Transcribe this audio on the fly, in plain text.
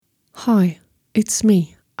Hi, it's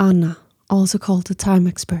me, Anna, also called the Time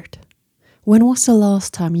Expert. When was the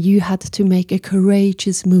last time you had to make a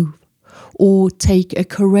courageous move or take a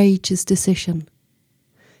courageous decision?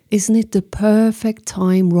 Isn't it the perfect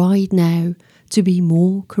time right now to be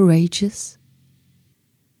more courageous?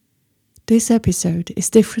 This episode is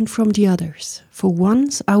different from the others. For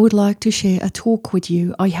once, I would like to share a talk with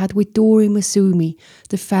you I had with Dori Masumi,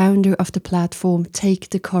 the founder of the platform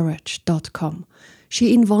TakeTheCourage.com.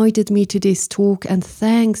 She invited me to this talk, and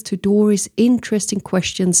thanks to Dori's interesting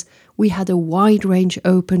questions, we had a wide range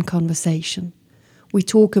open conversation. We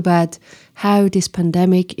talk about how this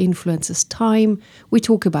pandemic influences time, we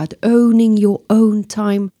talk about owning your own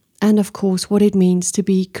time, and of course what it means to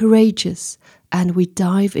be courageous, and we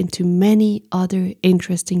dive into many other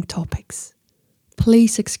interesting topics.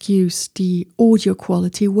 Please excuse the audio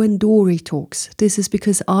quality when Dori talks. This is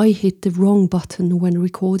because I hit the wrong button when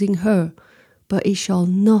recording her, but it shall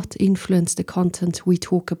not influence the content we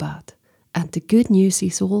talk about. And the good news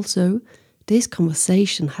is also, this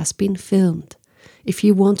conversation has been filmed. If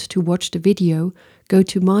you want to watch the video, go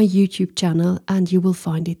to my YouTube channel and you will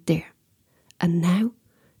find it there. And now,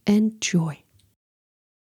 enjoy.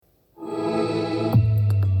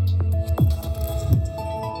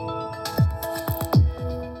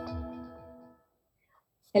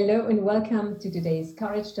 Hello and welcome to today's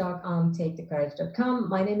Courage Talk on TakeTheCourage.com.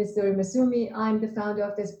 My name is Dori Masumi. I'm the founder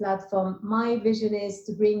of this platform. My vision is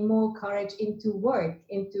to bring more courage into work,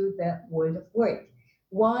 into the world of work.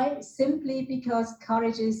 Why? Simply because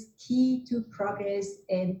courage is key to progress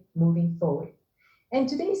and moving forward. And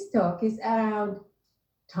today's talk is around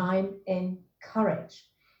time and courage.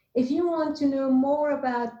 If you want to know more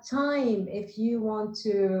about time, if you want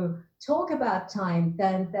to talk about time,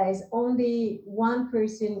 then there's only one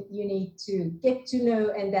person you need to get to know,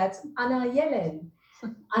 and that's Anna Yellen.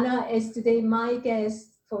 Anna is today my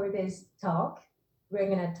guest for this talk. We're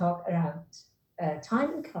going to talk around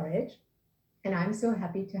time and courage, and I'm so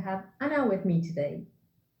happy to have Anna with me today.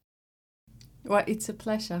 Well, it's a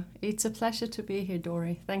pleasure. It's a pleasure to be here,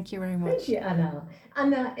 Dori. Thank you very much. Thank you, Anna.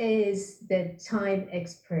 Anna is the time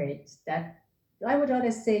expert. That I would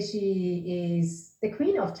rather say she is the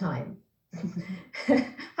queen of time.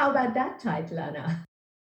 How about that title, Anna?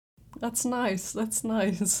 That's nice. That's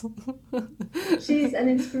nice. She's an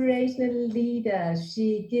inspirational leader.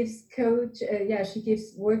 She gives she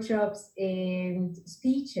gives workshops and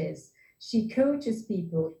speeches. She coaches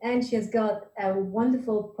people, and she has got a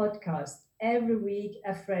wonderful podcast every week,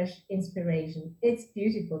 a fresh inspiration. It's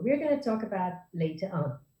beautiful. We're going to talk about later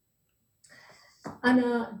on.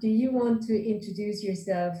 Anna, do you want to introduce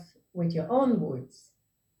yourself with your own words?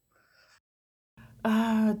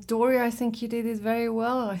 Dori, I think you did it very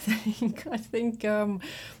well. I think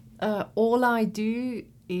all I do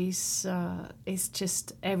is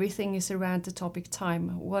just everything is around the topic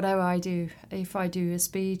time. Whatever I do, if I do a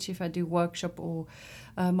speech, if I do workshop or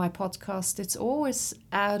my podcast, it's always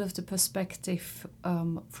out of the perspective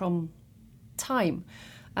from time.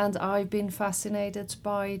 And I've been fascinated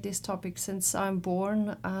by this topic since I'm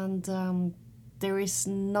born, and there is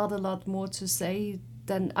not a lot more to say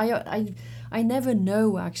than I never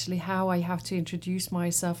know actually how I have to introduce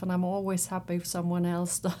myself, and I'm always happy if someone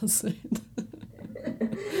else does it.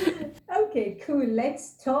 Okay, cool.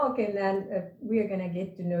 Let's talk, and then we are gonna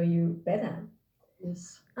get to know you better.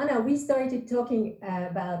 Yes. Anna, we started talking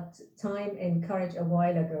about time and courage a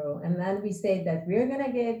while ago, and then we said that we're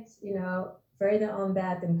gonna get, further on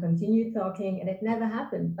that and continue talking, and it never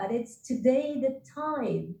happened. But it's today the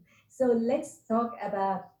time. So let's talk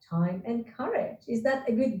about time and courage. Is that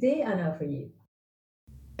a good day, Anna, for you?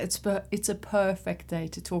 It's a perfect day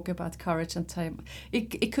to talk about courage and time.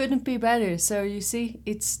 It couldn't be better. So you see,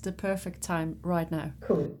 it's the perfect time right now.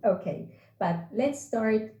 Cool. Okay. But let's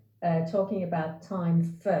start talking about time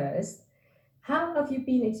first. How have you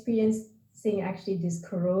been experiencing actually this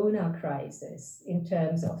corona crisis in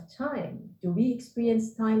terms of time? Do we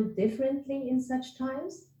experience time differently in such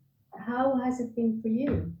times? How has it been for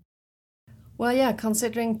you? Well, yeah,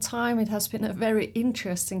 considering time, it has been a very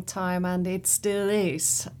interesting time, and it still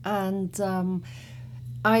is. And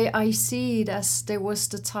I see it as there was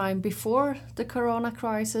the time before the corona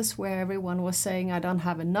crisis where everyone was saying, I don't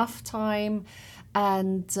have enough time.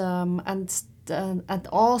 And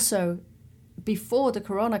also before the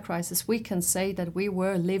corona crisis, we can say that we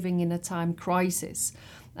were living in a time crisis.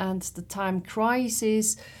 And the time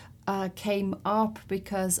crisis came up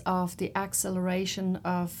because of the acceleration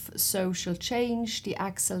of social change, the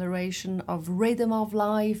acceleration of rhythm of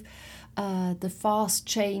life, the fast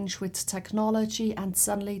change with technology, and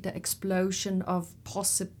suddenly the explosion of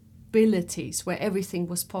possibilities, where everything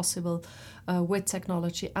was possible with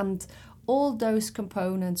technology. And all those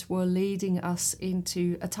components were leading us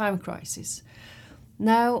into a time crisis.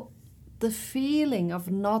 Now, the feeling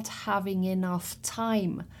of not having enough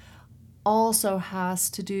time also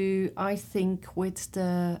has to do, I think, with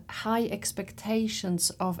the high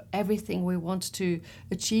expectations of everything we want to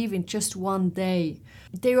achieve in just one day.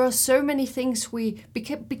 There are so many things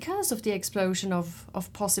because of the explosion of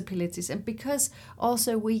possibilities, and because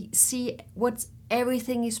also we see what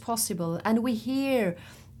everything is possible, and we hear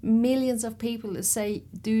millions of people say,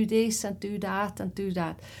 do this and do that and do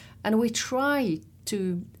that. And we try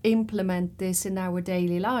to implement this in our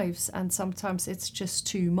daily lives, and sometimes it's just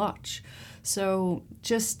too much. So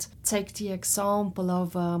just take the example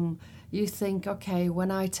of you think, okay,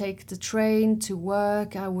 when I take the train to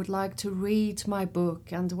work, I would like to read my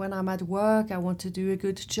book, and when I'm at work, I want to do a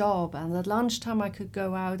good job, and at lunchtime I could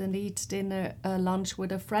go out and eat dinner, lunch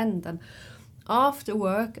with a friend, and after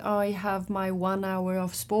work I have my 1 hour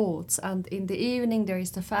of sports, and in the evening there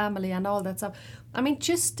is the family and all that stuff. I mean,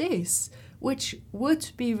 just this, which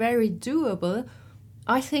would be very doable,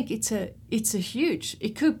 I think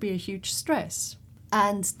it could be a huge stress.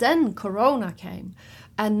 And then Corona came,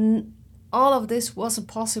 and all of this wasn't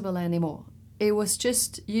possible anymore. It was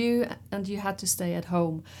just you, and you had to stay at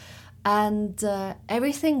home. And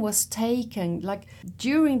everything was taken, like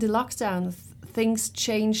during the lockdown, things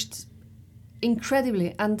changed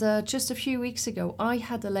incredibly. And just a few weeks ago, I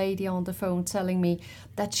had a lady on the phone telling me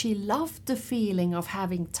that she loved the feeling of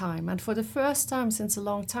having time. And for the first time since a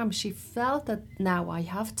long time, she felt that now I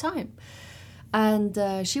have time. And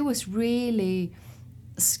she was really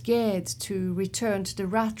scared to return to the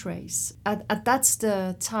rat race. And that's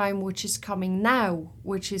the time which is coming now,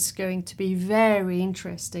 which is going to be very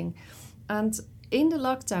interesting. And in the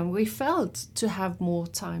lockdown, we felt to have more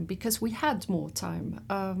time because we had more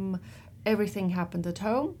time. Everything happened at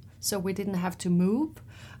home, so we didn't have to move.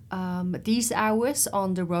 These hours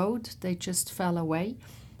on the road, they just fell away.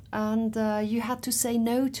 And you had to say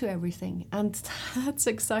no to everything. And that's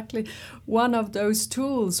exactly one of those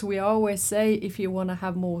tools we always say, if you want to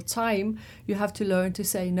have more time, you have to learn to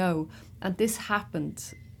say no. And this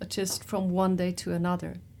happened just from one day to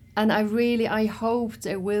another. And I hope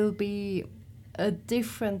there will be a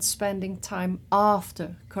different spending time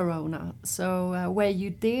after Corona. So where you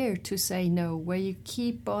dare to say no, where you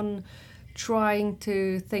keep on trying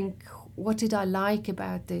to think, what did I like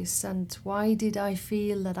about this, and why did I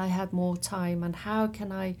feel that I had more time, and how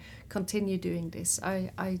can I continue doing this?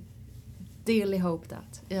 I dearly hope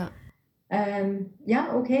that. Yeah.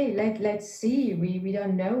 Yeah, okay, let's see. We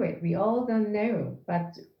don't know it. We all don't know.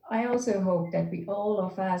 But I also hope that we all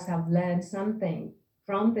of us have learned something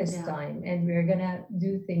from this Yeah. time, and we're gonna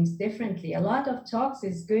do things differently. A lot of talks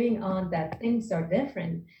is going on that things are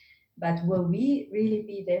different, but will we really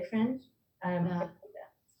be different? Yeah.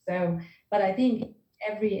 So, but I think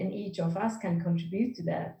every and each of us can contribute to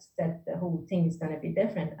that, that the whole thing is going to be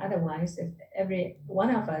different. Otherwise, if every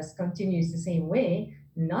one of us continues the same way,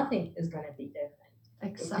 nothing is going to be different.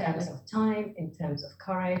 Exactly. In terms of time, in terms of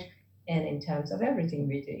courage, and in terms of everything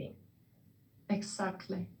we're doing.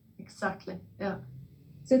 Exactly. Yeah.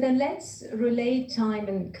 So then let's relate time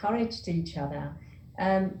and courage to each other.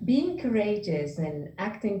 Being courageous and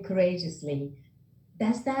acting courageously,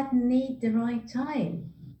 does that need the right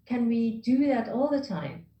time? Can we do that all the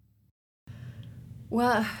time?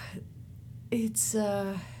 Well, it's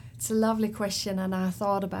a lovely question, and I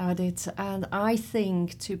thought about it, and I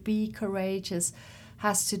think to be courageous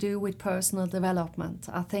has to do with personal development.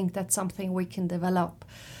 I think that's something we can develop,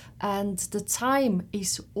 and the time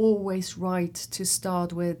is always right to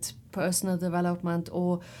start with personal development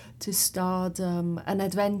or to start an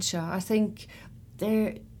adventure. I think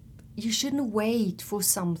there you shouldn't wait for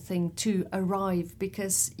something to arrive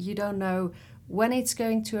because you don't know when it's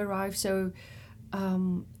going to arrive. So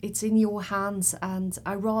it's in your hands, and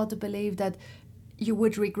I rather believe that you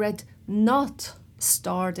would regret not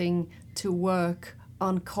starting to work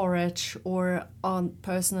on courage or on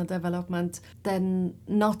personal development than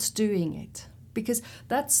not doing it, because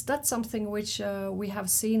that's something which we have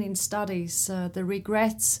seen in studies, the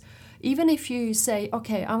regrets. Even if you say,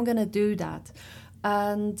 okay, I'm gonna do that,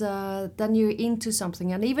 and then you're into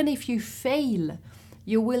something, and even if you fail,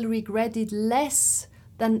 you will regret it less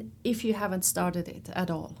than if you haven't started it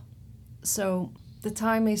at all. So the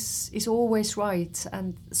time is always right,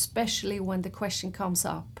 and especially when the question comes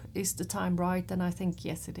up, is the time right? And I think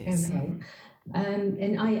yes, it is. Okay.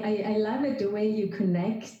 And I love it the way you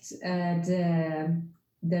connect the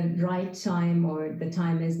right time, or the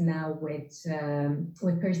time is now, with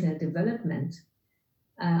personal development.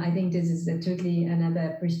 I think this is a totally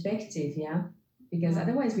another perspective, yeah? Because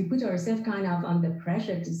otherwise we put ourselves kind of under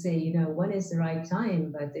pressure to say, when is the right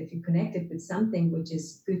time? But if you connect it with something which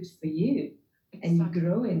is good for you and you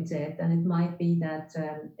grow into it, then it might be that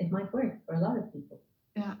it might work for a lot of people.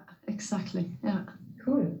 Yeah, exactly. Yeah.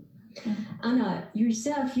 Cool. Anna,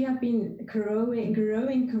 yourself, you have been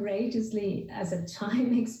growing courageously as a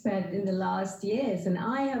time expert in the last years, and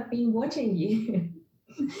I have been watching you.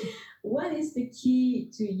 What is the key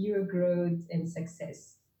to your growth and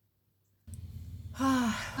success?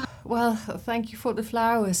 Well, thank you for the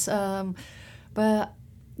flowers. But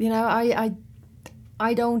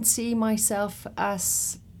I don't see myself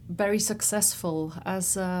as very successful,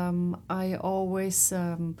 as I always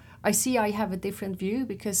I see I have a different view,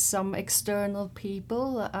 because some external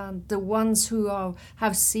people and the ones who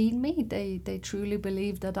have seen me, they truly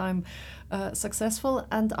believe that I'm successful,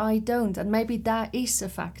 and I don't, and maybe that is a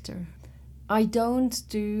factor. I don't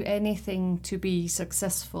do anything to be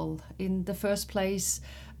successful. In the first place,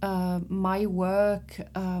 my work,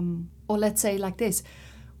 or let's say like this,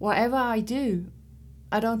 whatever I do,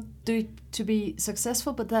 I don't do it to be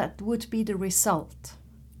successful, but that would be the result.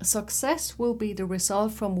 Success will be the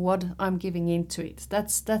result from what I'm giving into it.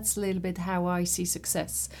 That's a little bit how I see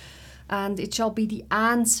success. And it shall be the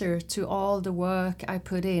answer to all the work I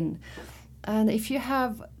put in. And if you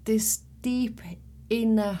have this deep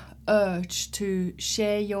inner urge to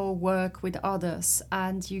share your work with others,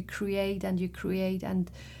 and you create and you create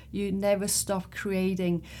and you never stop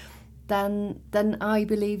creating, then I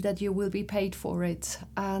believe that you will be paid for it.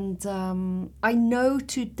 And I know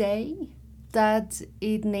today that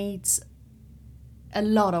it needs a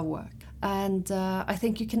lot of work. And I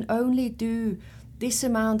think you can only do this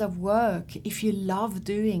amount of work if you love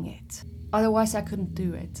doing it. Otherwise, I couldn't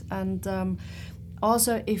do it. And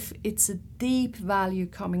also, if it's a deep value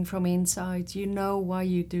coming from inside, you know why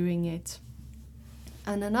you're doing it.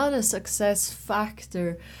 And another success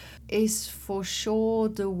factor is for sure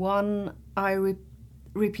the one I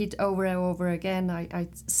repeat over and over again. I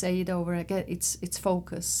say it over again. It's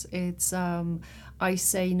focus. It's I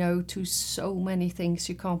say no to so many things,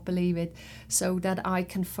 you can't believe it, so that I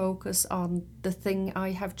can focus on the thing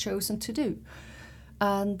I have chosen to do.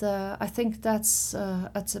 And I think that's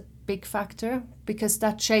a big factor, because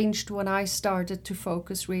that changed when I started to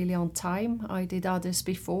focus really on time. I did others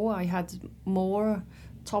before. I had more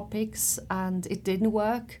topics and it didn't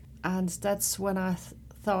work. And that's when I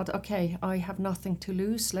thought, okay, I have nothing to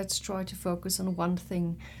lose. Let's try to focus on one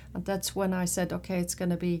thing. And that's when I said, okay, it's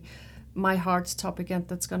going to be my heart's topic, and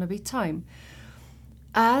that's going to be time.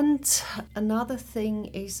 And another thing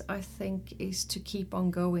is, I think, is to keep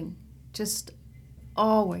on going. Just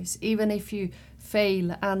always, even if you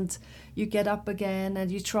fail and you get up again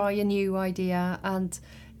and you try a new idea. And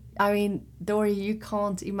I mean, Dori, you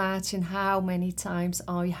can't imagine how many times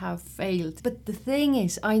I have failed. But the thing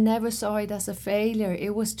is, I never saw it as a failure.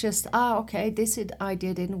 It was just, okay, this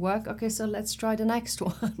idea didn't work. Okay, so let's try the next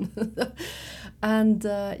one. And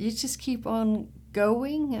you just keep on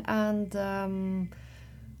going. And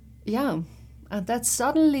yeah, and that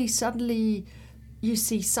suddenly you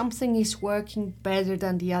see something is working better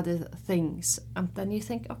than the other things. And then you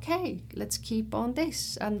think, okay, let's keep on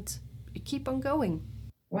this. And you keep on going.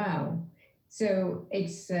 Wow. So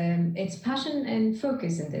it's passion and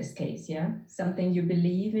focus in this case, yeah? Something you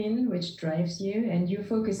believe in, which drives you, and you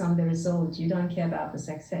focus on the result. You don't care about the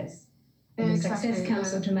success. And exactly, the success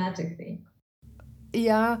comes automatically.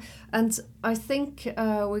 Yeah, and I think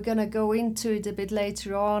we're going to go into it a bit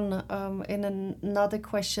later on in another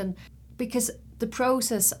question, because the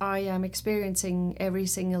process I am experiencing every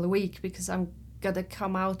single week, because I'm going to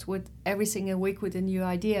come out with every single week with a new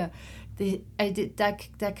idea.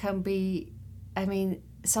 That can be, I mean,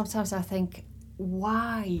 sometimes I think,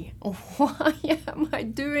 why am I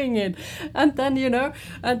doing it? And then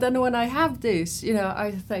when I have this,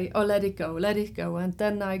 I say, oh, let it go, and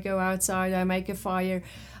then I go outside, I make a fire,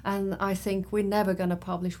 and I think we're never gonna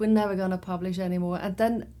publish anymore. And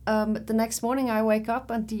then the next morning I wake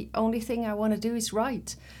up and the only thing I want to do is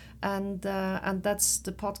write. And that's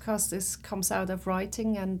the podcast. This comes out of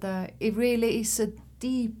writing, and it really is a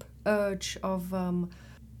deep urge of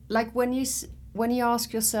like when you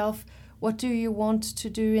ask yourself, what do you want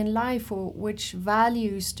to do in life, or which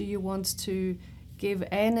values do you want to give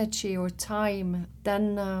energy or time,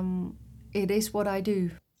 then it is what I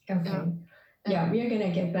do. Okay. Yeah, we are going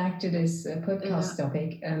to get back to this podcast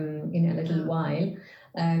topic in a little while.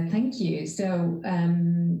 Thank you. So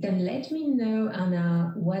then let me know,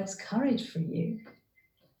 Anna, what's courage for you?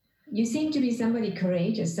 You seem to be somebody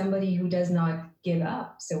courageous, somebody who does not give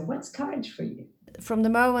up. So what's courage for you? From the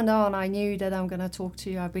moment on, I knew that I'm going to talk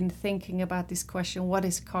to you. I've been thinking about this question, what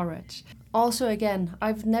is courage? Also, again,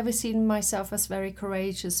 I've never seen myself as very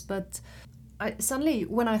courageous, but suddenly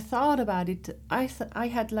when I thought about it, I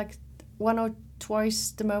had like one or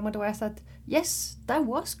twice the moment where I thought, yes, that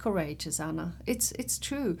was courageous, Anna. It's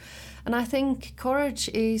true. And I think courage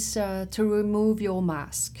is to remove your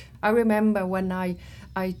mask. I remember when I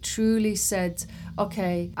truly said,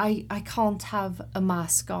 okay, I can't have a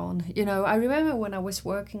mask on. You know, I remember when I was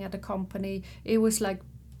working at a company, it was like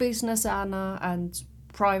business Anna and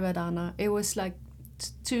private Anna. It was like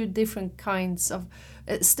two different kinds of,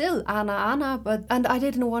 still Anna, and I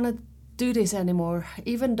didn't want to do this anymore,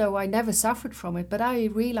 even though I never suffered from it. But I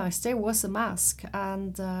realized there was a mask,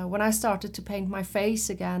 and when I started to paint my face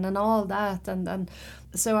again and all that, and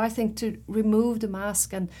so I think to remove the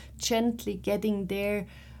mask and gently getting there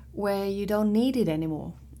where you don't need it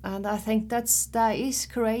anymore. And I think that is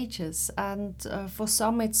courageous. And for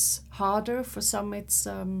some it's harder, for some it's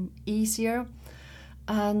easier.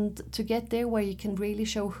 And to get there where you can really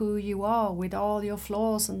show who you are with all your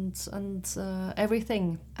flaws and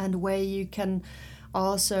everything, and where you can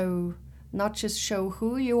also not just show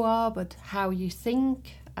who you are but how you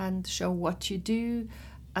think and show what you do,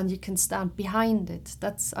 and you can stand behind it.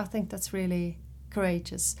 I think that's really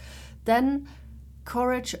courageous. Then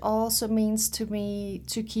courage also means to me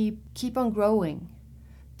to keep on growing,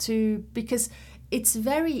 because it's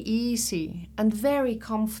very easy and very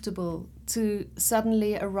comfortable to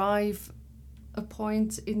suddenly arrive a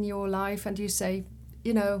point in your life and you say,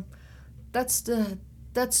 you know, that's the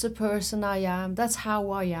person I am, that's how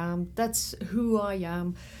I am, that's who I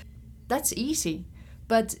am. That's easy.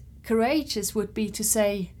 But courageous would be to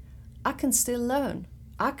say, I can still learn,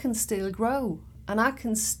 I can still grow, and I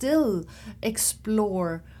can still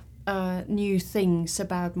explore new things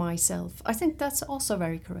about myself. I think that's also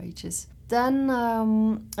very courageous. Then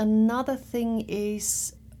another thing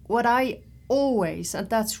is what I always, and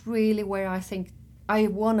that's really where I think I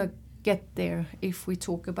want to get there if we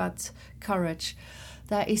talk about courage,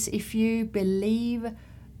 that is if you believe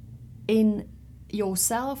in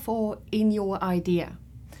yourself or in your idea,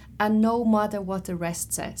 and no matter what the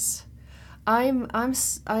rest says. I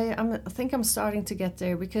think I'm starting to get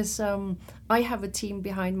there, because I have a team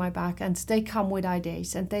behind my back and they come with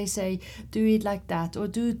ideas and they say, do it like that, or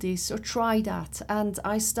do this, or try that. And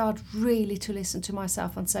I start really to listen to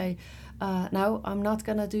myself and say, no, I'm not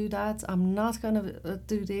going to do that. I'm not going to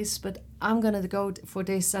do this, but I'm going to go for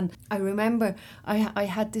this. And I remember I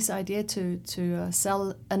had this idea to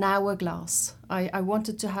sell an hourglass. I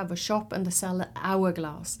wanted to have a shop and sell an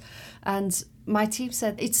hourglass. And my team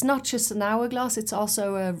said, it's not just an hourglass, it's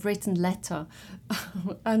also a written letter.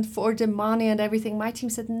 And for the money and everything, my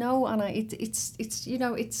team said, no, Anna, it's you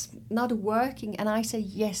know, it's not working. And I said,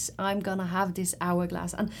 yes, I'm gonna have this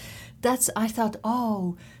hourglass. And I thought,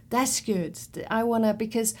 oh, that's good. I wanna,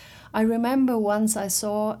 because I remember once I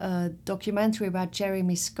saw a documentary about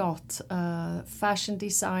Jeremy Scott, a fashion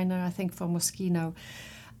designer, I think from Moschino.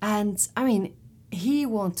 And I mean, he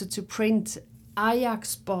wanted to print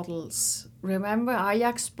Ajax bottles. Remember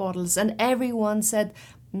Ajax bottles? And everyone said,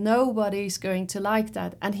 nobody's going to like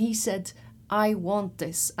that. And he said, I want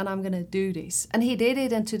this and I'm going to do this. And he did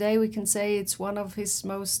it. And today we can say it's one of his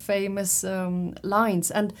most famous lines.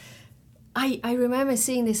 And I remember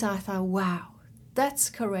seeing this. I thought, wow, that's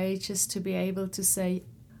courageous to be able to say,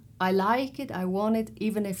 I like it, I want it,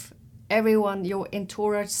 even if everyone, your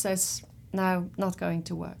entourage says, no, not going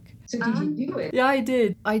to work. So did you do it? Yeah, I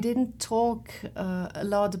did. I didn't talk a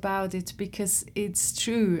lot about it because it's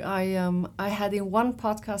true. I had in one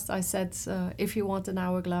podcast, I said, if you want an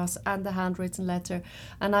hourglass and a handwritten letter,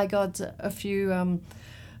 and I got a few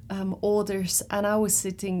orders, and I was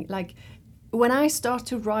sitting like, when I start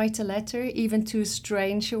to write a letter, even to a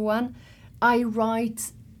stranger one, I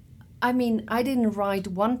didn't write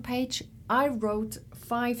one page, I wrote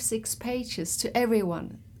 5-6 pages to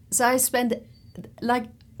everyone. So I spent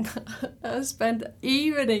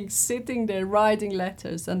evenings sitting there writing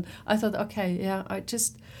letters, and I thought, okay, yeah,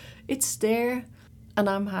 it's there and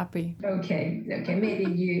I'm happy. Okay,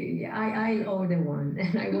 maybe I'll order one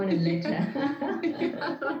and I want a letter.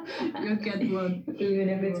 You get one. Even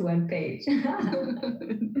if it's one page.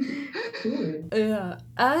 Cool. Yeah,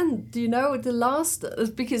 and you know, the last,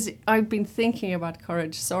 because I've been thinking about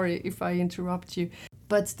courage, sorry if I interrupt you,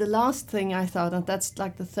 but the last thing I thought, and that's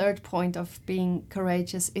like the third point of being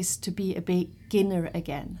courageous, is to be a beginner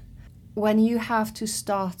again. When you have to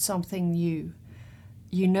start something new,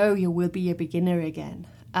 you know you will be a beginner again.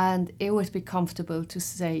 And it would be comfortable to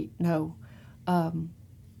say, no,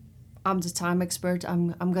 I'm the time expert.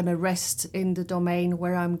 I'm gonna rest in the domain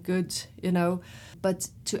where I'm good, But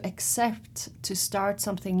to accept to start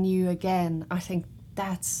something new again, I think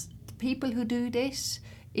that's the people who do this,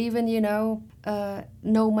 even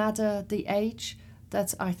no matter the age.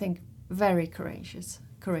 That's, I think, very courageous.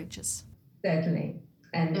 Certainly,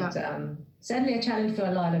 and certainly a challenge for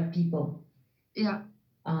a lot of people. Yeah.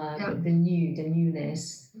 The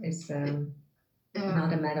newness is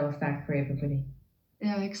not a matter of fact for everybody.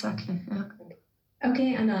 Yeah, exactly. Yeah.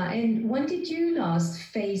 Okay, Anna, and when did you last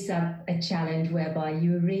face up a challenge whereby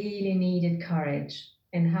you really needed courage?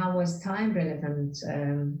 And how was time relevant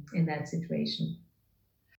in that situation?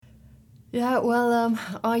 Yeah, well,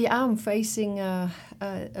 I am facing a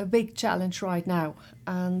big challenge right now.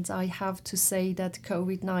 And I have to say that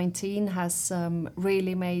COVID-19 has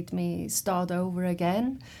really made me start over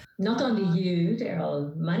again. Not only you, there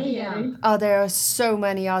are many others. Oh, there are so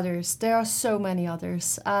many others.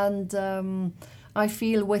 And I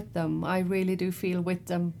feel with them. I really do feel with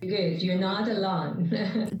them. Good, you're not alone.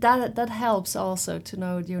 That helps also to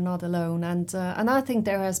know you're not alone. And I think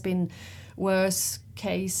there has been worse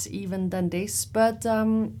case even than this. But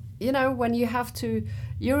when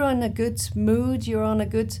you're in a good mood, you're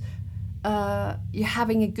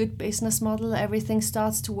having a good business model, everything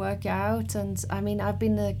starts to work out. And I mean, I've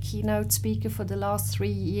been a keynote speaker for the last 3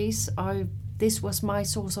 years. This was my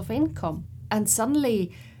source of income. And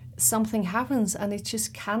suddenly something happens and it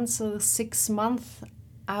just cancels 6 months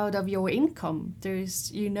out of your income. There's,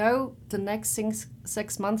 the next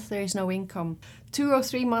 6 months there is no income. 2 or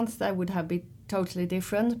 3 months that would have been totally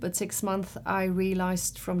different, but 6 months I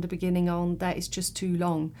realized from the beginning on that is just too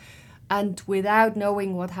long. And without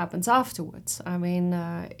knowing what happens afterwards, I mean,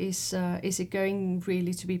 is it going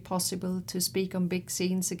really to be possible to speak on big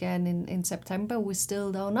scenes again in September? We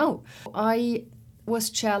still don't know. I was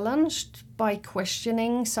challenged by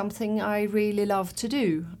questioning something I really love to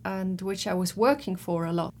do and which I was working for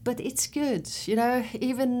a lot. But it's good,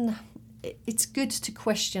 even it's good to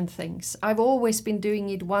question things. I've always been doing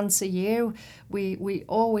it once a year. We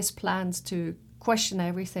always planned to question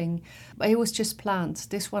everything. It was just planned.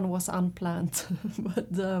 This one was unplanned.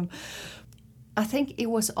 But I think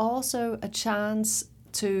it was also a chance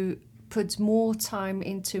to put more time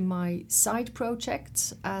into my side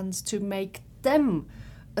projects and to make them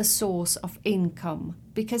a source of income,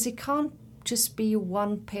 because it can't just be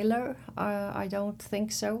one pillar. I don't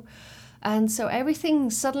think so. And so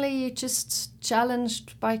everything, suddenly you're just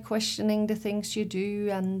challenged by questioning the things you do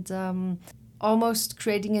and almost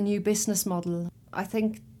creating a new business model. I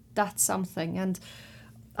think that's something. And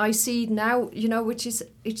I see now, which is,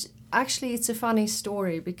 it's a funny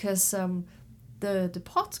story, because the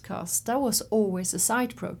podcast, that was always a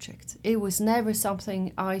side project. It was never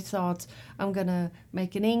something I thought I'm going to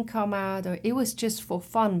make an income out, or it was just for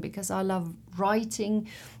fun because I love writing.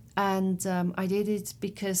 And I did it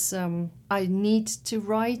because I need to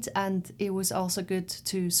write, and it was also good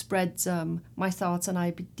to spread my thoughts and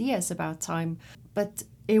ideas about time. But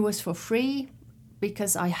it was for free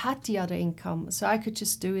because I had the other income, so I could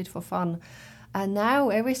just do it for fun. And now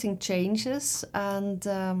everything changes,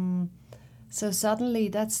 and so suddenly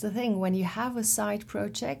that's the thing. When you have a side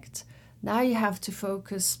project, now you have to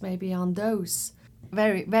focus maybe on those.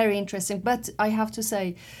 Very, very interesting. But I have to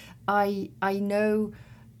say, I know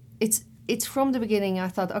it's from the beginning I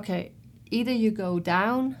thought, okay, either you go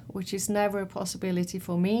down, which is never a possibility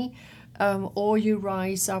for me, or you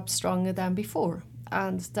rise up stronger than before.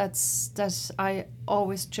 And that's I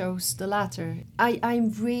always chose the latter.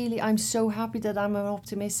 I'm so happy that I'm an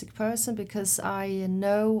optimistic person, because I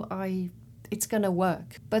know it's gonna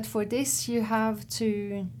work. But for this you have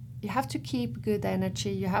to keep good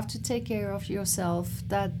energy. You have to take care of yourself,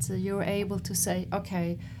 that you're able to say,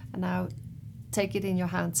 okay, now take it in your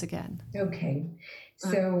hands again. Okay.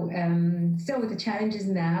 So the challenge is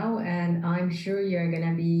now, and I'm sure you're going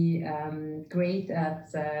to be great at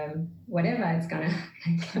whatever it's going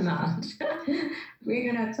to come out.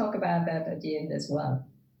 We're going to talk about that at the end as well.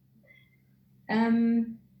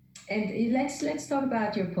 And let's talk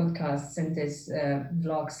about your podcasts and these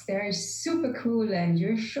vlogs. They're super cool, and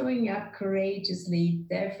you're showing up courageously,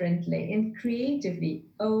 differently, and creatively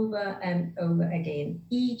over and over again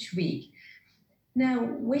each week. Now,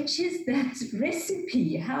 which is that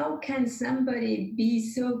recipe? How can somebody be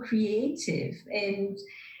so creative, and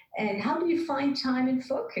how do you find time and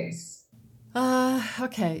focus?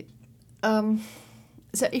 Okay.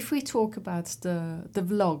 So if we talk about the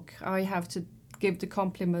vlog, I have to give the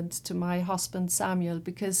compliment to my husband Samuel,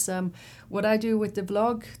 because what I do with the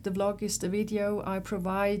vlog is the video I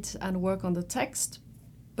provide and work on the text,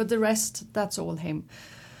 but the rest, that's all him.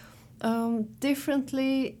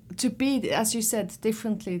 Differently, to be, as you said,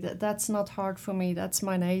 differently, that's not hard for me, that's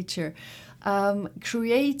my nature.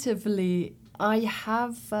 Creatively, I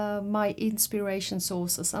have my inspiration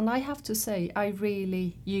sources, and I have to say, I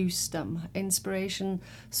really use them. Inspiration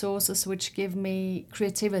sources which give me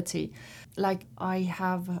creativity. Like, I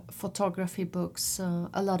have photography books,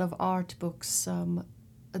 a lot of art books,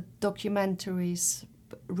 documentaries,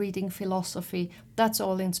 reading philosophy. That's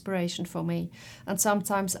all inspiration for me. And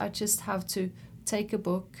sometimes I just have to take a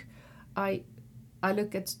book. I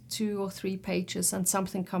look at 2 or 3 pages and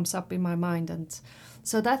something comes up in my mind, and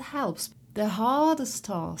so that helps. The hardest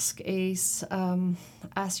task is,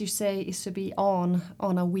 as you say, is to be on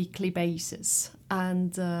a weekly basis,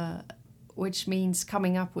 and which means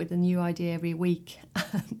coming up with a new idea every week.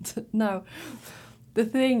 And now, the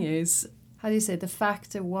thing is, how do you say, the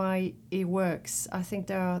factor why it works? I think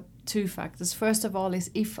there are 2 factors. First of all, is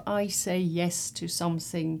if I say yes to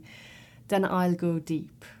something, then I'll go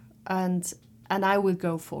deep, and I will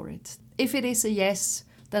go for it. If it is a yes,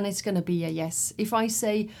 then it's going to be a yes. If I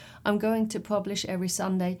say I'm going to publish every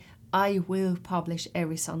Sunday, I will publish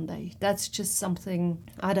every Sunday. That's just something,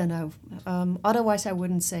 I don't know. Otherwise, I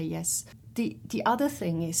wouldn't say yes. The other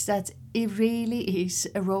thing is that it really is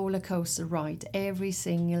a roller coaster ride every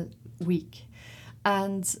single week.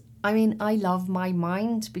 And I mean, I love my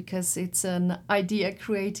mind because it's an idea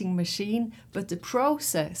creating machine, but the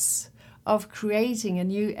process of creating a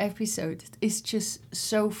new episode is just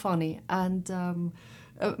so funny. And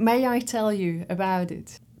may I tell you about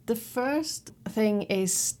it? The first thing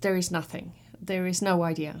is there is nothing. There is no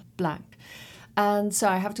idea, blank. And so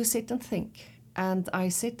I have to sit and think. And I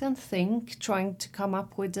sit and think, trying to come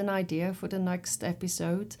up with an idea for the next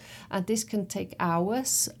episode. And this can take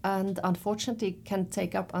hours, and unfortunately it can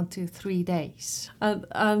take up until 3 days.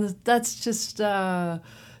 And that's just...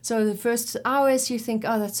 So the first hours you think,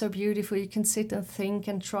 oh, that's so beautiful, you can sit and think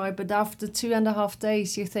and try, but after 2.5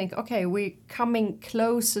 days you think, okay, we're coming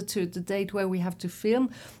closer to the date where we have to film,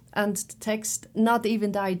 and the text, not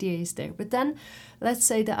even the idea is there. But then, let's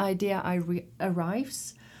say the idea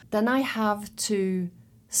arrives, then I have to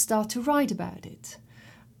start to write about it.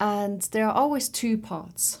 And there are always 2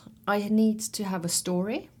 parts. I need to have a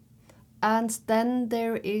story, and then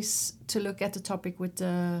there is to look at the topic with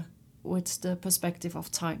the perspective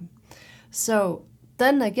of time. So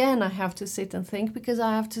then again I have to sit and think because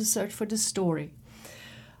I have to search for the story.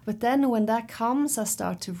 But then when that comes, I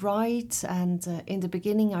start to write, and in the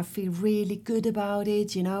beginning I feel really good about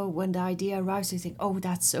it. You know, when the idea arrives, you think, oh,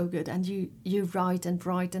 that's so good, and you write and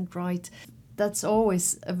write and write. That's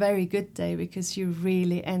always a very good day because you're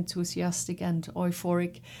really enthusiastic and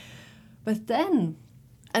euphoric. But then,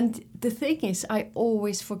 and the thing is, I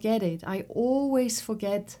always forget it. I always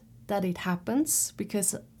forget that it happens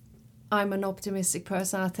because I'm an optimistic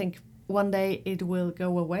person. I think one day it will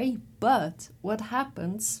go away. But what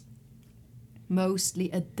happens, mostly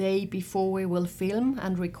a day before we will film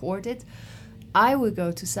and record it, I will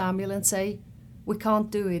go to Samuel and say, we can't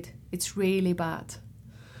do it. It's really bad.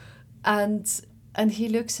 And he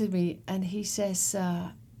looks at me and he says,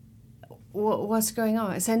 what's going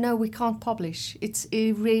on? I say, no, we can't publish.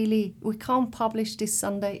 We can't publish this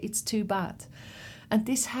Sunday. It's too bad. And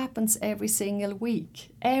this happens every single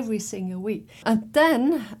week. And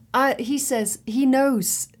then he says, he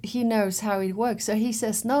knows how it works. So he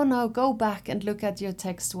says, no, go back and look at your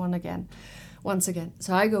text once again.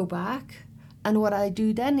 So I go back, and what I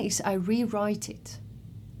do then is I rewrite it.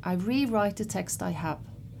 I rewrite the text I have.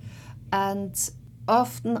 And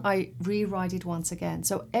often I rewrite it once again.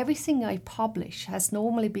 So everything I publish has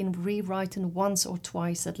normally been rewritten once or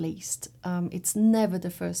twice at least. It's never the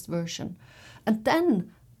first version. And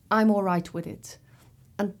then I'm all right with it.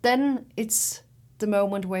 And then it's the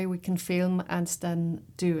moment where we can film and then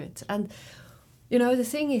do it. And, you know, the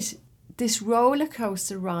thing is, this roller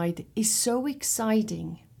coaster ride is so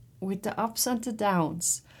exciting with the ups and the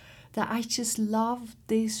downs that I just love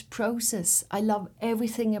this process. I love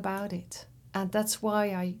everything about it. And that's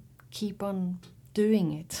why I keep on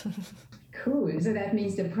doing it. Cool. So that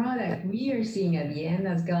means the product we are seeing at the end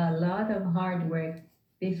has got a lot of hard work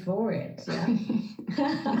before it. Yeah.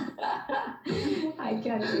 I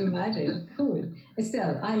can't imagine. Cool.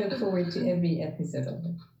 Estelle, I look forward to every episode of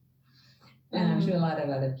it. And I'm sure a lot of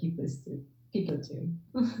other people too.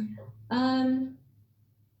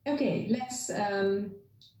 Okay, let's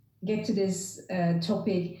get to this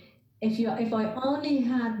topic. If I only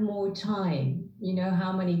had more time, you know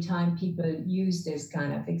how many time people use this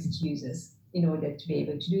kind of excuses in order to be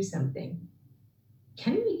able to do something.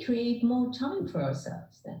 Can we create more time for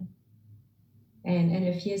ourselves then? And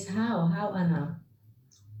if yes, how, Anna,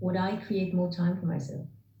 would I create more time for myself?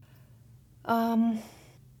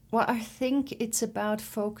 Well, I think it's about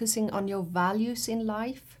focusing on your values in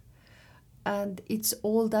life, and it's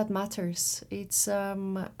all that matters. It's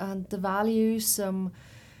and the values.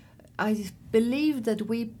 I believe that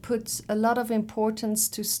we put a lot of importance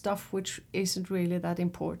to stuff which isn't really that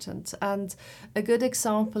important. And a good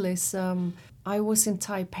example is I was in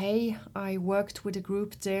Taipei. I worked with a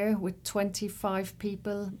group there with 25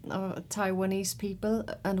 people, Taiwanese people,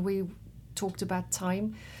 and we talked about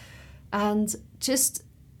time. And just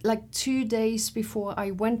like 2 days before I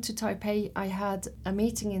went to Taipei, I had a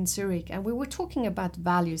meeting in Zurich and we were talking about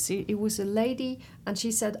values. It was a lady and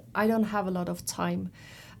she said, I don't have a lot of time.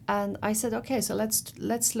 And I said, okay, so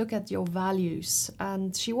let's look at your values.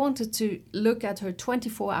 And she wanted to look at her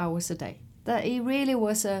 24 hours a day. That it really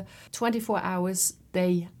was a 24 hours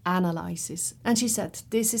day analysis. And she said,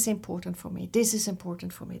 this is important for me. This is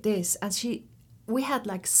important for me. This. And we had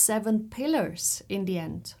like 7 pillars in the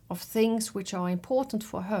end of things which are important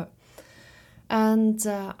for her. And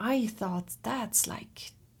I thought that's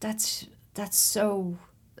so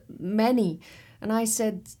many. And I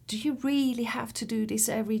said, do you really have to do this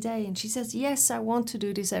every day? And she says, yes, I want to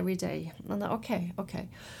do this every day. And okay.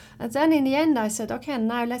 And then in the end, I said, okay,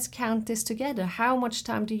 now let's count this together. How much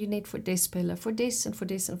time do you need for this pillar, for this, and for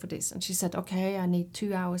this, and for this? And she said, okay, I need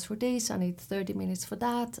 2 hours for this. I need 30 minutes for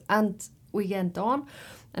that. And we went on.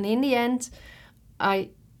 And in the end, I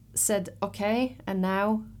said, okay, and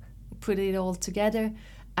now put it all together.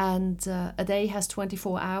 And a day has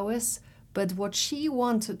 24 hours. But what she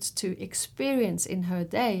wanted to experience in her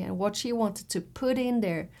day and what she wanted to put in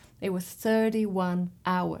there, it was 31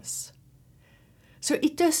 hours. So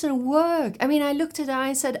it doesn't work. I mean, I looked at her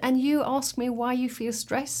and said, and you ask me why you feel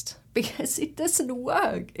stressed? Because it doesn't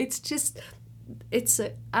work. It's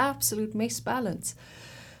an absolute misbalance.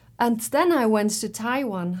 And then I went to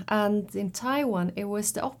Taiwan, and in Taiwan, it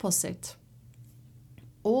was the opposite.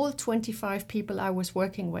 All 25 people I was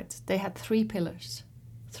working with, they had 3 pillars.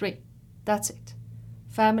 3. That's it.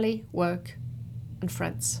 Family, work, and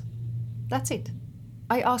friends. That's it.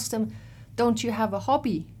 I asked them, don't you have a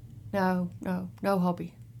hobby? No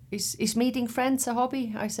hobby. Is meeting friends a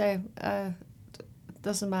hobby? I say,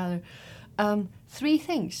 doesn't matter. 3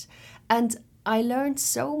 things. And I learned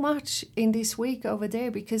so much in this week over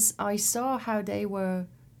there because I saw how they were,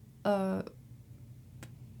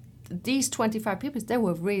 these 25 people, they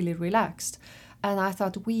were really relaxed. And I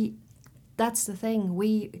thought that's the thing.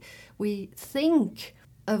 We think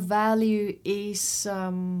a value is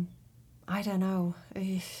I don't know.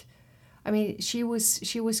 I mean, she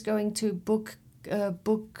was going to book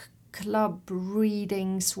club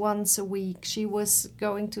readings once a week. She was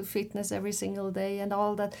going to fitness every single day and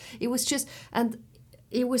all that. It was just, and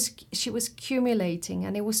she was accumulating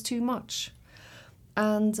and it was too much.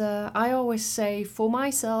 And I always say for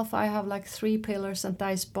myself, I have like 3 pillars, and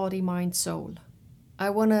that is body, mind, soul.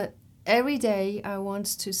 Every day I want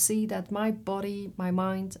to see that my body, my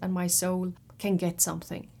mind, and my soul can get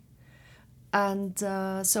something. And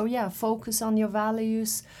focus on your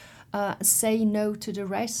values. Say no to the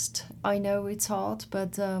rest. I know it's hard,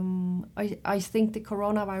 but I think the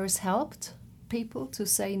coronavirus helped people to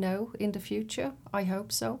say no in the future. I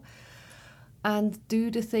hope so. And do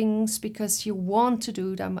the things because you want to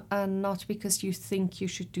do them and not because you think you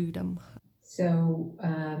should do them. So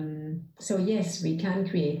yes, we can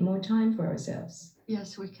create more time for ourselves.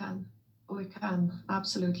 Yes, we can. We can,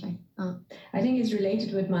 absolutely. I think it's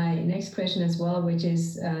related with my next question as well, which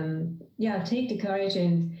is, take the courage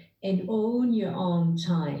and own your own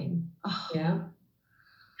time. Oh. Yeah.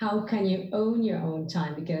 How can you own your own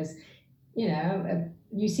time? Because,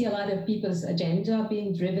 you see a lot of people's agenda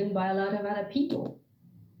being driven by a lot of other people.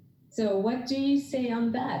 So what do you say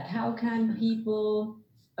on that? How can people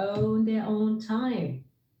own their own time?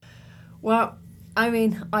 Well, I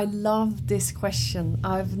mean, I love this question.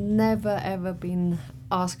 I've never ever been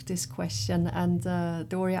asked this question, and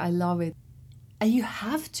Doria, I love it. And you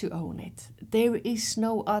have to own it. There is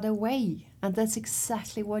no other way. And that's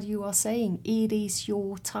exactly what you are saying. It is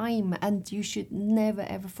your time, and you should never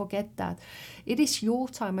ever forget that. It is your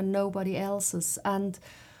time and nobody else's. And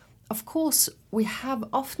of course, we have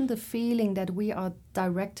often the feeling that we are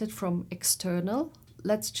directed from external.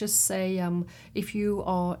 Let's just say if you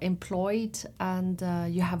are employed and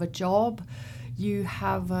you have a job, you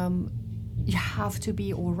have to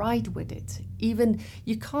be all right with it. Even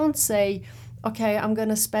you can't say, okay, I'm going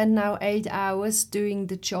to spend now 8 hours doing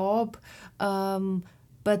the job,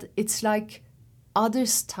 but it's like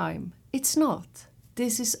others' time. It's not.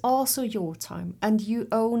 This is also your time, and you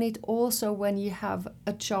own it also when you have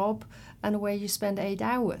a job and where you spend 8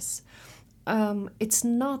 hours. It's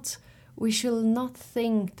not we shall not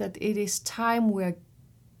think that it is time we're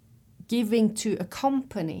giving to a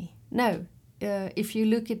company. No, if you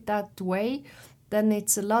look at that way, then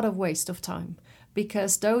it's a lot of waste of time,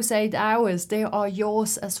 because those 8 hours, they are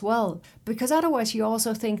yours as well. Because otherwise you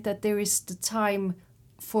also think that there is the time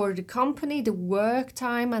for the company, the work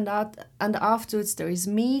time, and afterwards there is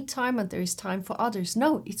me time and there is time for others.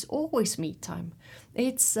 No, it's always me time.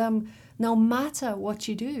 It's no matter what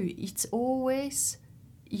you do, it's always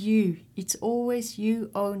you. It's always you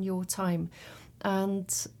own your time. And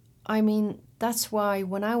I mean, that's why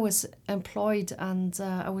when I was employed and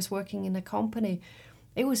I was working in a company,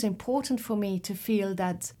 it was important for me to feel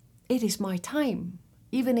that it is my time.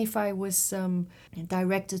 Even if I was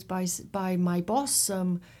directed by my boss,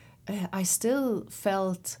 I still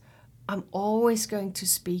felt I'm always going to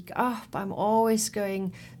speak up. I'm always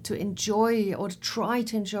going to enjoy or try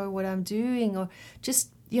to enjoy what I'm doing, or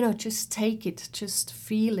just take it, just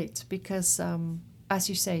feel it, because as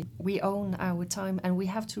you say, we own our time and we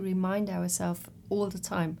have to remind ourselves all the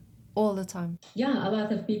time. Yeah, a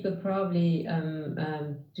lot of people probably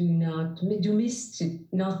do miss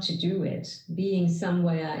not to do it. Being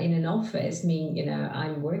somewhere in an office mean,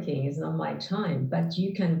 I'm working, it's not my time, but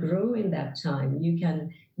you can grow in that time. You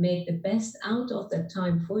can make the best out of that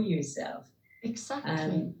time for yourself.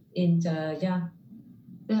 Exactly. Yeah.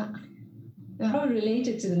 Probably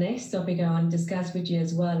related to the next topic I want to discuss with you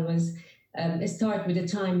as well was start with the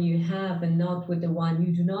time you have and not with the one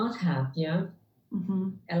you do not have. Yeah. Mm-hmm.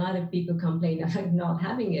 A lot of people complain about not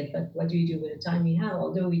having it, but what do you do with the time you have?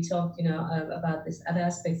 Although we talked, about this other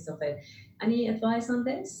aspects of it. Any advice on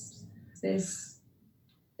this?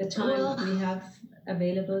 The time we have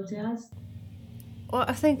available to us? Well,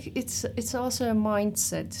 I think it's also a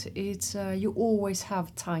mindset. It's you always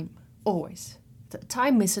have time, always.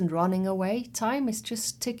 Time isn't running away. Time is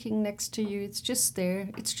just ticking next to you. It's just there.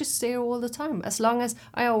 It's just there all the time. As long as,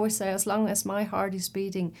 I always say, as long as my heart is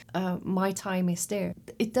beating, my time is there.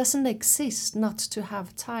 It doesn't exist not to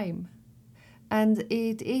have time. And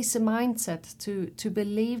it is a mindset to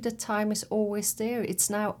believe that time is always there. It's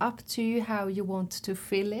now up to you how you want to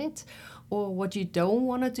fill it, or what you don't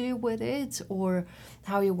want to do with it, or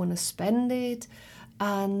how you want to spend it.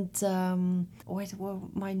 And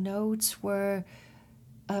my notes were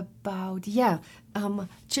about,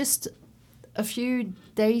 just a few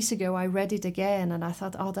days ago I read it again and I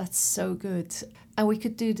thought, oh, that's so good. And we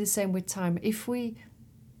could do the same with time. If we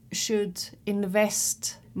should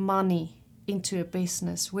invest money into a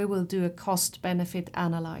business, we will do a cost-benefit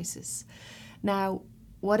analysis. Now,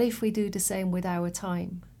 what if we do the same with our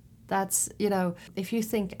time? That's, if you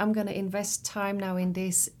think I'm going to invest time now in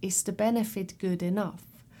this, is the benefit good enough?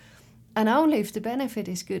 And only if the benefit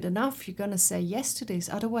is good enough, you're going to say yes to this.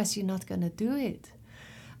 Otherwise, you're not going to do it.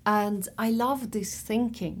 And I love this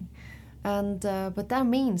thinking. And but that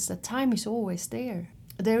means that time is always there.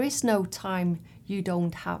 There is no time you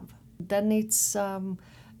don't have. Then it's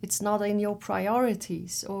not in your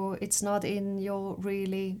priorities, or it's not in your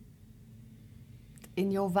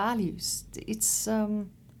values. It's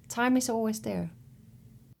time is always there.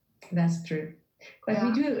 That's true. But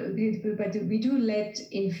yeah. we do let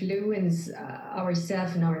influence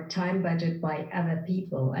ourselves and our time budget by other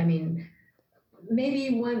people. I mean,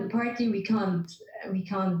 maybe one party we can't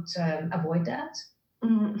avoid that.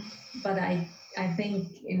 Mm. But I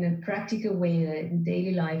think in a practical way, in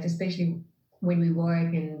daily life, especially when we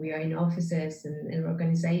work and we are in offices and in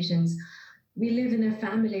organizations, we live in a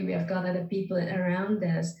family. We have got other people around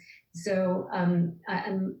us. So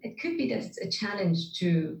it could be that it's a challenge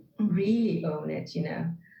to really own it,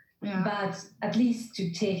 but at least to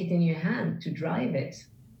take it in your hand, to drive it.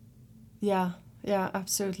 Yeah,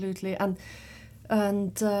 absolutely. And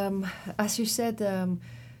as you said,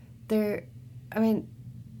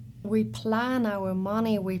 we plan our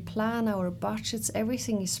money, we plan our budgets,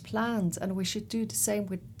 everything is planned, and we should do the same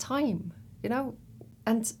with time,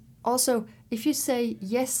 And also, if you say,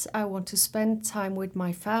 yes, I want to spend time with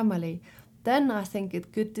my family, then I think a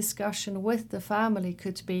good discussion with the family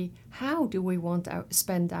could be, how do we want to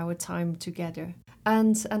spend our time together?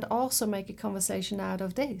 And also make a conversation out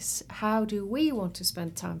of this. How do we want to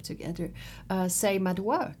spend time together? Same at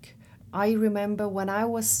work. I remember when I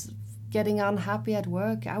was getting unhappy at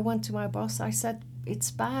work, I went to my boss, I said,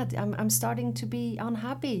 it's bad. I'm starting to be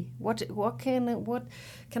unhappy. What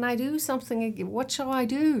can I do something? What shall I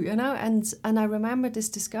do? And I remember this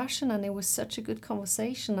discussion, and it was such a good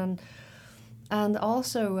conversation, and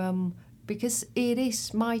also because it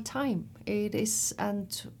is my time. It is,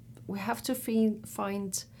 and we have to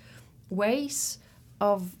find ways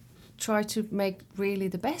of try to make really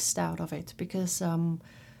the best out of it, because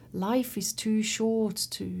life is too short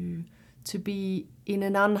to be in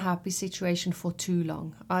an unhappy situation for too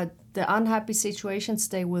long. The unhappy situations,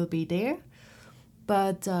 they will be there,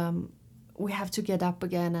 but we have to get up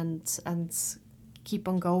again and keep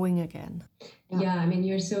on going again. Yeah, I mean,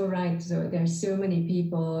 you're so right. So there's so many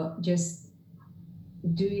people just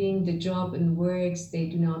doing the job and works they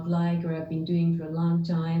do not like or have been doing for a long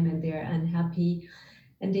time, and they're unhappy,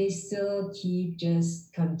 and they still keep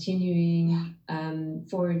just continuing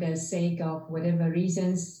for the sake of whatever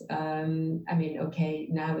reasons. I mean, okay,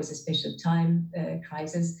 now is a special time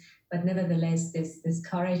crisis, but nevertheless, this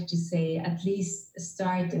courage to say, at least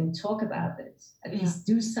start and talk about it, at least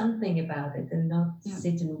do something about it, and not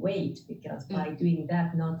sit and wait, because by doing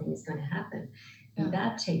that, nothing is going to happen. And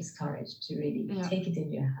that takes courage to really take it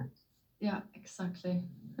in your hand. Yeah, exactly.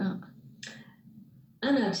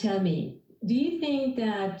 Anna, tell me, do you think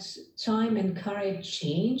that time and courage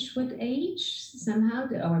change with age somehow,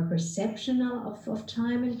 our perception of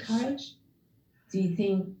time and courage? Do you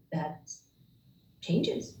think that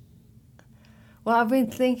changes? Well, I've been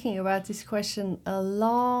thinking about this question a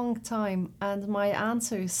long time, and my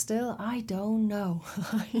answer is still, I don't know.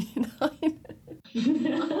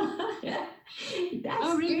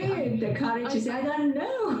 That's good. The courage is, I don't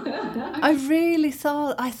know.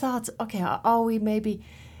 I thought, okay, are we maybe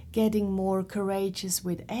getting more courageous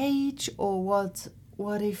with age, or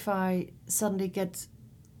what if I suddenly get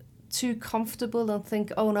too comfortable and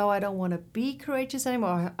think, oh no, I don't want to be courageous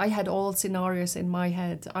anymore? I had all scenarios in my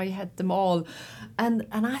head. I had them all. And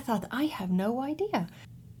I thought, I have no idea.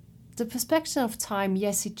 The perspective of time,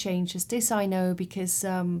 yes, it changes. This I know, because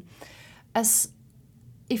as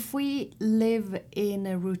if we live in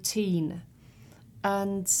a routine,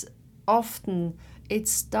 and often it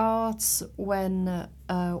starts when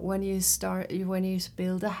you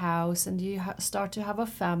build a house and you start to have a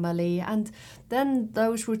family, and then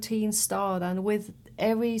those routines start, and with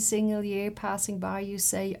every single year passing by, you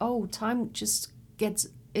say, oh, time just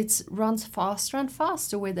runs faster and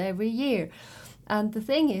faster with every year. And the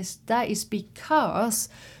thing is, that is because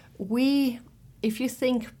if you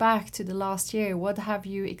think back to the last year, what have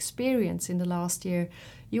you experienced in the last year?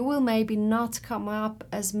 You will maybe not come up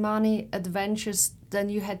as many adventures than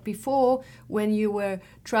you had before, when you were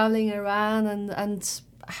traveling around and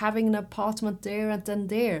having an apartment there and then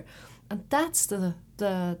there. And that's the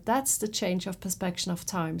change of perspective of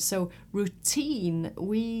time. So routine,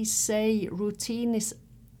 we say routine is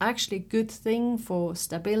actually a good thing for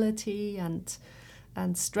stability and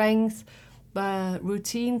strength. But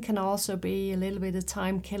routine can also be a little bit a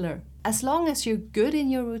time killer. As long as you're good in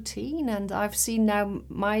your routine, and I've seen now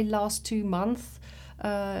my last 2 months,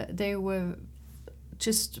 they were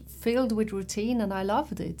just filled with routine, and I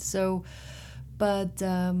loved it. So, but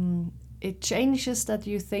it changes that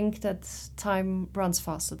you think that time runs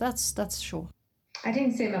faster. That's sure. I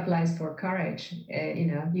think same applies for courage.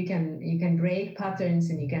 You can break patterns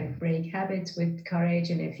and you can break habits with courage,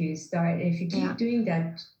 and if you keep doing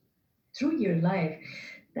that through your life,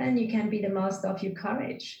 then you can be the master of your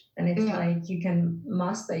courage. And it's like you can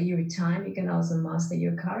master your time, you can also master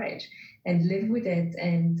your courage and live with it,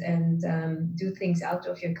 and do things out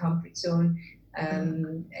of your comfort zone.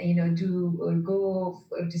 Do or go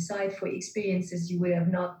or decide for experiences you would have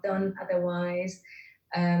not done otherwise,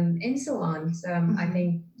 and so on. So I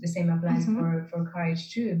think the same applies for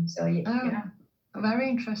courage too. So Very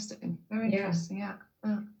interesting. Very interesting. Yeah.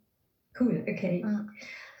 Cool. Okay.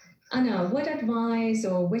 Anna, what advice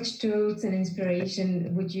or which tools and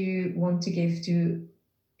inspiration would you want to give to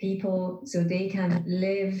people so they can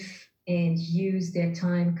live and use their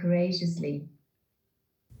time courageously?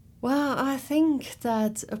 Well, I think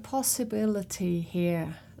that a possibility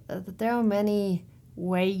here, there are many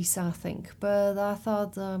ways, I think, but I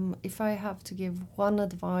thought if I have to give one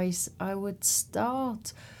advice, I would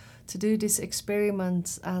start to do this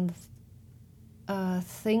experiment and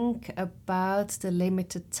think about the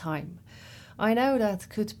limited time. I know that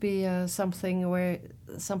could be something where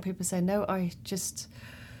some people say, no,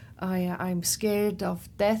 I'm scared of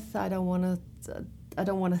death. I don't want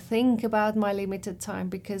to think about my limited time,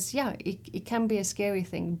 because it can be a scary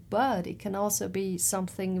thing, but it can also be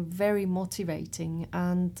something very motivating.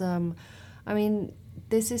 And I mean,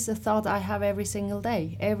 this is a thought I have every single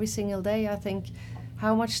day. Every single day I think,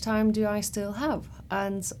 how much time do I still have?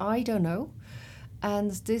 And I don't know.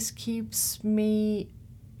 And this keeps me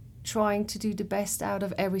trying to do the best out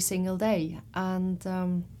of every single day. And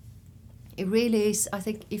it really is, I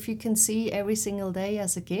think, if you can see every single day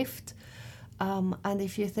as a gift, and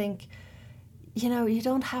if you think, you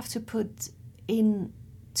don't have to put in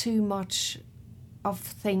too much of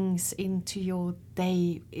things into your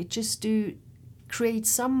day. Just do create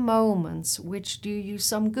some moments which do you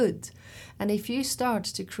some good. And if you start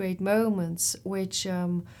to create moments which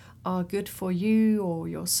are good for you or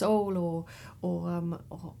your soul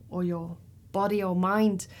or your body or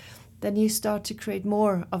mind, then you start to create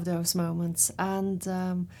more of those moments. And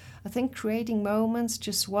I think creating moments,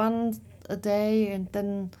 just one a day, and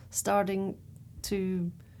then starting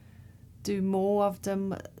to do more of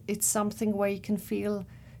them, it's something where you can feel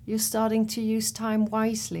you're starting to use time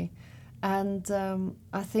wisely. And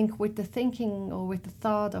I think with the thinking or with the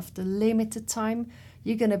thought of the limited time,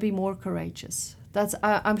 you're going to be more courageous.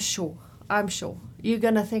 I'm sure. You're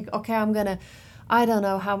going to think, okay, I don't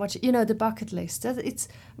know how much, the bucket list. It's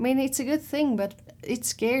a good thing, but it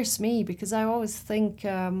scares me because I always think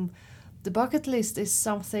the bucket list is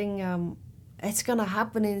something, it's going to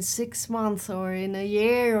happen in 6 months or in a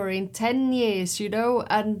year or in 10 years,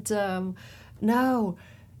 and no.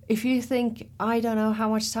 If you think, I don't know how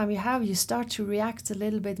much time you have, you start to react a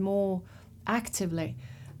little bit more actively.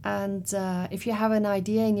 And if you have an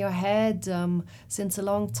idea in your head since a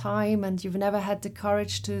long time and you've never had the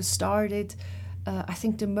courage to start it, I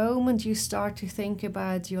think the moment you start to think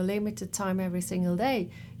about your limited time every single day,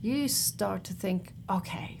 you start to think,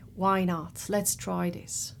 okay, why not? Let's try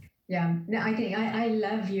this. Yeah, no, I think I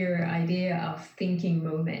love your idea of thinking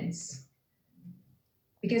moments,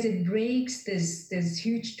 because it breaks this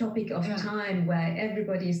huge topic of time where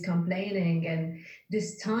everybody is complaining and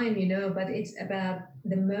this time, but it's about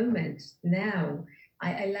the moment now.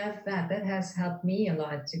 I love that. That has helped me a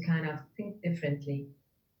lot to kind of think differently.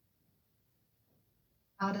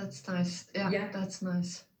 Oh, that's nice. Yeah. That's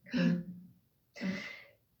nice. Cool.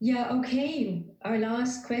 Yeah, okay. Our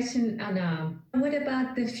last question, Anna. What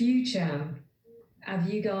about the future? Have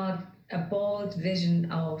you got a bold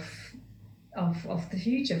vision of the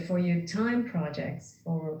future for your time projects,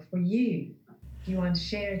 for you? Do you want to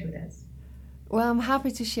share it with us? Well, I'm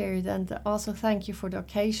happy to share it, and also thank you for the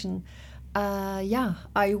occasion.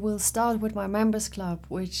 I will start with my members club,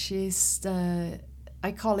 which is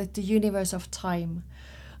I call it the universe of time.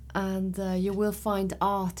 And you will find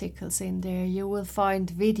articles in there, you will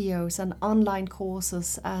find videos and online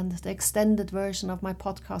courses and the extended version of my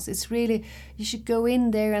podcast. It's really, you should go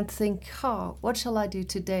in there and think, what shall I do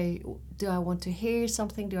today? Do I want to hear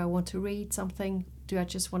something? Do I want to read something? Do I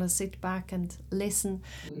just want to sit back and listen?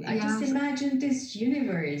 I just imagined this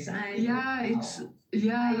universe. I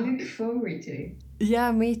look forward to it.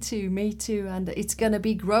 Yeah, me too. And it's going to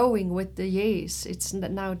be growing with the years.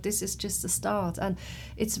 This is just the start. And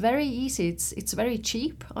it's very easy. It's very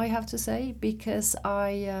cheap, I have to say, because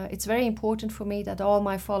it's very important for me that all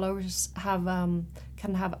my followers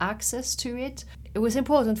can have access to it. It was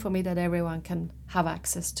important for me that everyone can have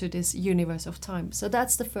access to this universe of time. So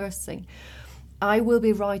that's the first thing. I will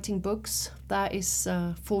be writing books. That is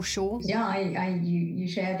for sure. Yeah, you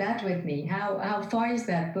shared that with me. How far is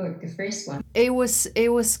that book, the first one? It was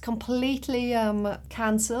completely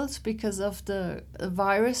cancelled because of the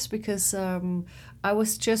virus. Because I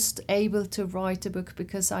was just able to write a book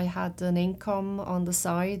because I had an income on the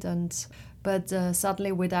side, but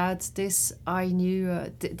suddenly without this, I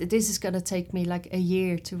knew this is gonna take me like a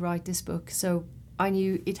year to write this book. So I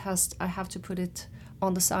knew I have to put it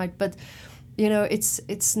on the side, but.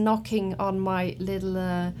 It's knocking on my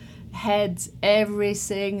little head every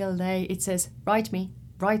single day. It says, write me.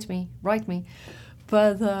 But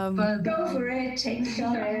go for it, take the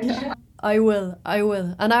courage. I will.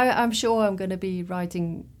 And I'm sure I'm going to be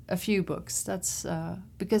writing a few books. That's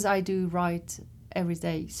because I do write every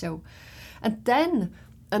day. So, and then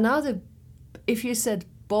another, if you said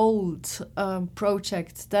bold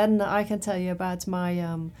project, then I can tell you about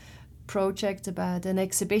my project about an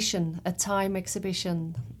exhibition, a time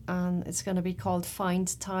exhibition, and it's going to be called Find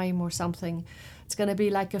Time or something. It's going to be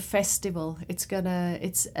like a festival. It's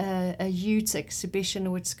a youth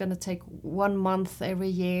exhibition which is going to take 1 month every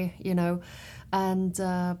year, and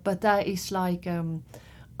but that is like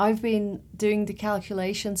I've been doing the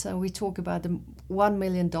calculations, and we talk about the $1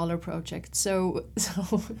 million project. So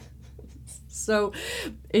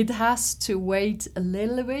it has to wait a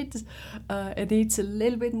little bit. It needs a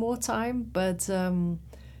little bit more time. But,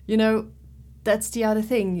 that's the other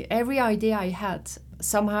thing. Every idea I had,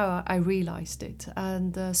 somehow I realized it.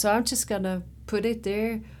 And so I'm just going to put it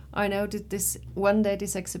there. I know that one day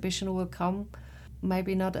this exhibition will come.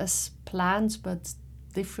 Maybe not as planned, but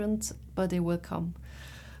different, but it will come.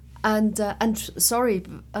 And sorry,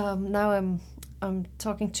 now I'm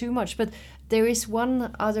talking too much, but there is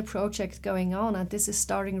one other project going on, and this is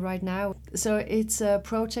starting right now. So it's a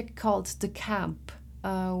project called The Camp,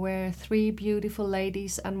 where 3 beautiful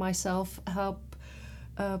ladies and myself help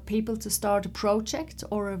people to start a project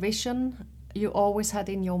or a vision you always had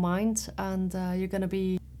in your mind, and you're going to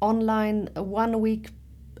be online 1 week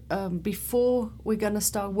before we're going to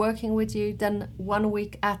start working with you, then 1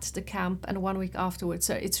 week at the camp and 1 week afterwards.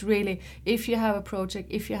 So it's really, if you have a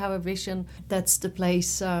project, if you have a vision, that's the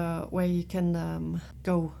place where you can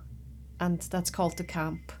go, and that's called the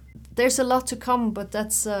camp. There's a lot to come, but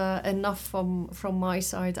that's enough from my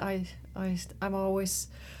side. I'm always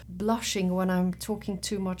blushing when I'm talking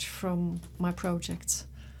too much from my projects.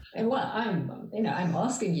 Well, I'm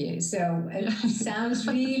asking you, so it sounds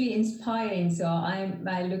really inspiring. So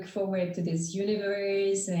I look forward to this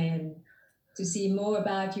universe and to see more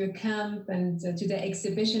about your camp and to the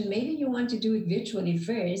exhibition. Maybe you want to do it virtually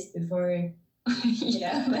first before,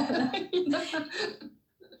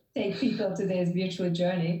 take people to this virtual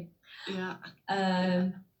journey. Yeah.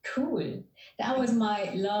 Cool. That was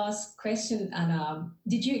my last question, Anna.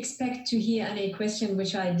 Did you expect to hear any question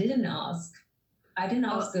which I didn't ask? I didn't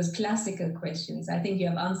ask those classical questions. I think you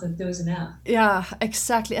have answered those enough. Yeah,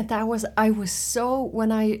 exactly. And I was so,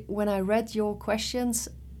 when I read your questions,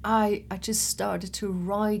 I just started to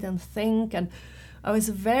write and think, and I was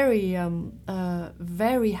very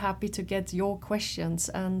very happy to get your questions,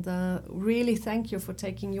 and really thank you for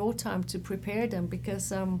taking your time to prepare them,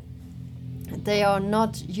 because they are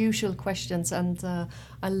not usual questions, and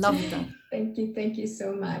I love them. Thank you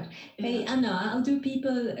so much. Hey Anna, how do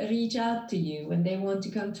people reach out to you when they want to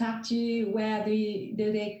contact you? Where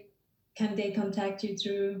can they contact you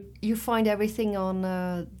through? You find everything on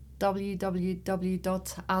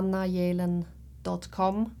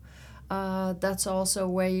www.annajelen.com. That's also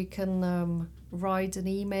where you can write an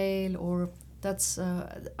email, or that's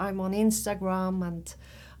I'm on Instagram, and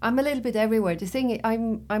I'm a little bit everywhere. The thing,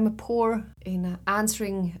 I'm a poor in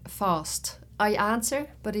answering fast. I answer,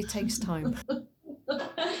 but it takes time.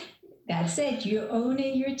 That's it. You're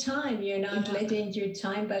owning your time. You're not letting your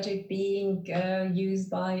time budget being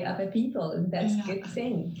used by other people. And that's a good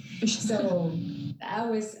thing. So that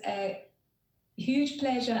was a huge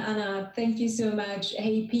pleasure, Anna. Thank you so much.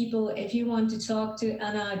 Hey, people, if you want to talk to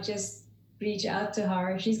Anna, just reach out to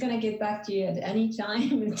her. She's going to get back to you at any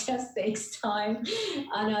time. It just takes time.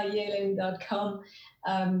 AnnaJelen.com.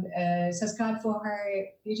 Subscribe for her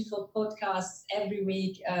beautiful podcasts every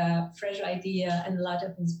week. Fresh idea and a lot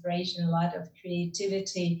of inspiration, a lot of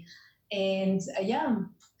creativity. And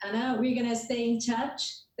Anna, we're going to stay in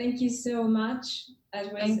touch. Thank you so much.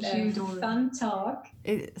 It was a fun talk.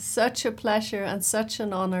 It's such a pleasure and such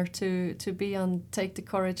an honor to be on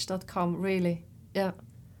TakeTheCourage.com, really. Yeah.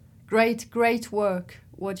 Great work,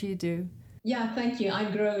 what you do. Yeah, thank you.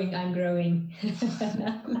 I'm growing.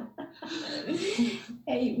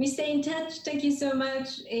 Hey, we stay in touch. Thank you so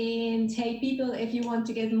much. And hey, people, if you want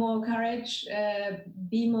to get more courage,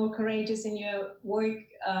 be more courageous in your work,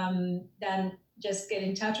 then just get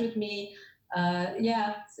in touch with me.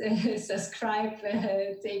 Subscribe,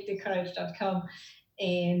 TakeTheCourage.com.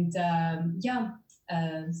 And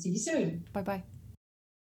see you soon. Bye-bye.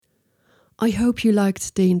 I hope you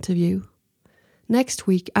liked the interview. Next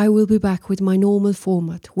week I will be back with my normal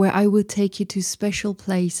format, where I will take you to special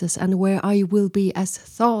places and where I will be as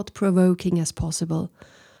thought-provoking as possible.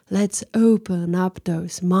 Let's open up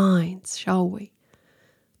those minds, shall we?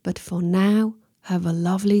 But for now, have a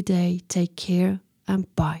lovely day, take care, and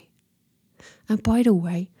bye. And by the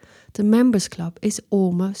way, the Members Club is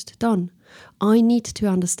almost done. I need to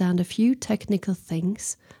understand a few technical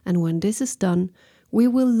things, and when this is done, we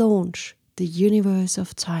will launch the universe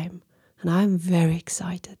of time, and I'm very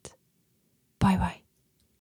excited. Bye bye.